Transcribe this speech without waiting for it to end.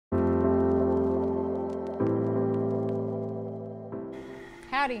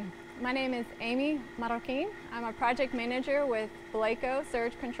Howdy, my name is Amy Marroquin. I'm a project manager with Blacoh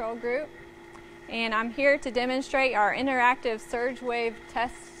Surge Control group, and I'm here to demonstrate our interactive SurgeWave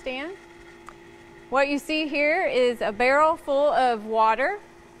test stand. What you see here is a barrel full of water,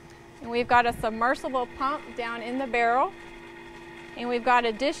 and we've got a submersible pump down in the barrel, and we've got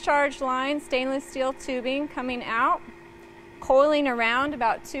a discharge line stainless steel tubing coming out, coiling around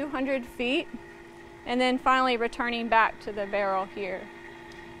about 200 feet, and then finally returning back to the barrel here.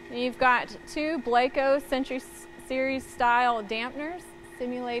 You've got two Blacoh Century Series style dampeners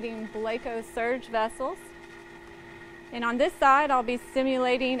simulating Blacoh Surge vessels. And on this side I'll be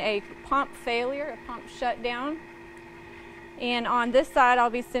simulating a pump failure, a pump shutdown. And on this side I'll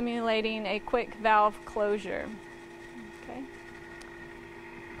be simulating a quick valve closure. Okay.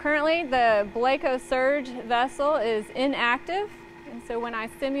 Currently the Blacoh Surge vessel is inactive, and so when I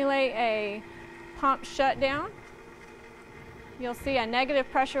simulate a pump shutdown, you'll see a negative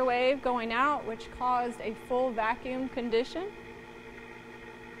pressure wave going out, which caused a full vacuum condition.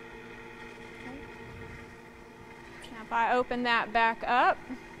 Okay. Now if I open that back up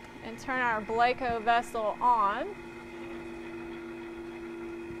and turn our Blacoh vessel on,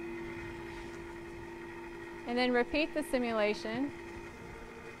 and then repeat the simulation,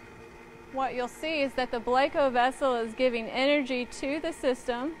 what you'll see is that the Blacoh vessel is giving energy to the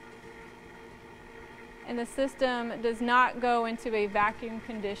system, and the system does not go into a vacuum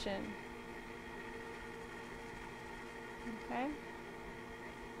condition. Okay.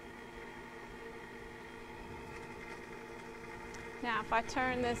 Now if I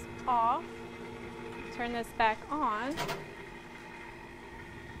turn this off, turn this back on,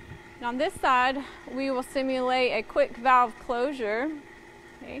 and on this side we will simulate a quick valve closure.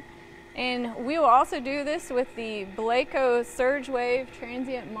 Okay. And we will also do this with the Blacoh SurgeWave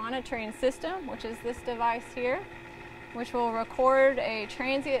Transient monitoring system, which is this device here, which will record a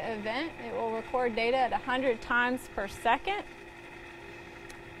transient event. It will record data at 100 times per second.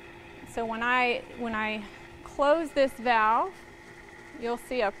 So when I close this valve, you'll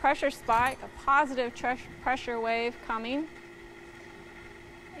see a pressure spike, a positive pressure wave coming,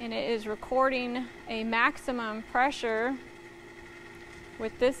 and it is recording a maximum pressure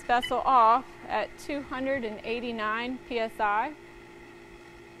with this vessel off at 289 psi.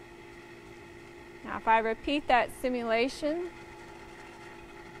 Now if I repeat that simulation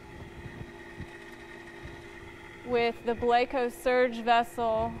with the Blacoh Surge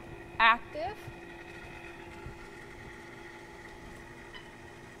vessel active,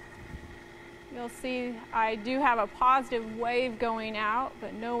 you'll see I do have a positive wave going out,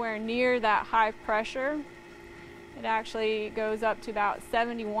 but nowhere near that high pressure. It actually goes up to about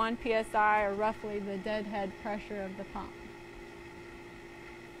 71 psi, or roughly the deadhead pressure of the pump.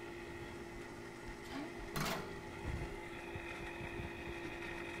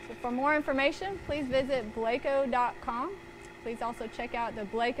 So for more information, please visit blacoh.com. Please also check out the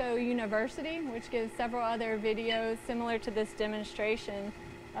Blacoh University, which gives several other videos similar to this demonstration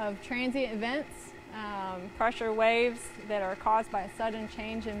of transient events, pressure waves that are caused by a sudden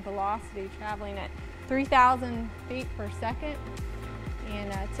change in velocity traveling at 3,000 feet per second,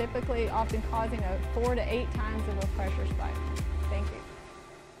 and typically often causing a 4 to 8 times of a pressure spike. Thank you.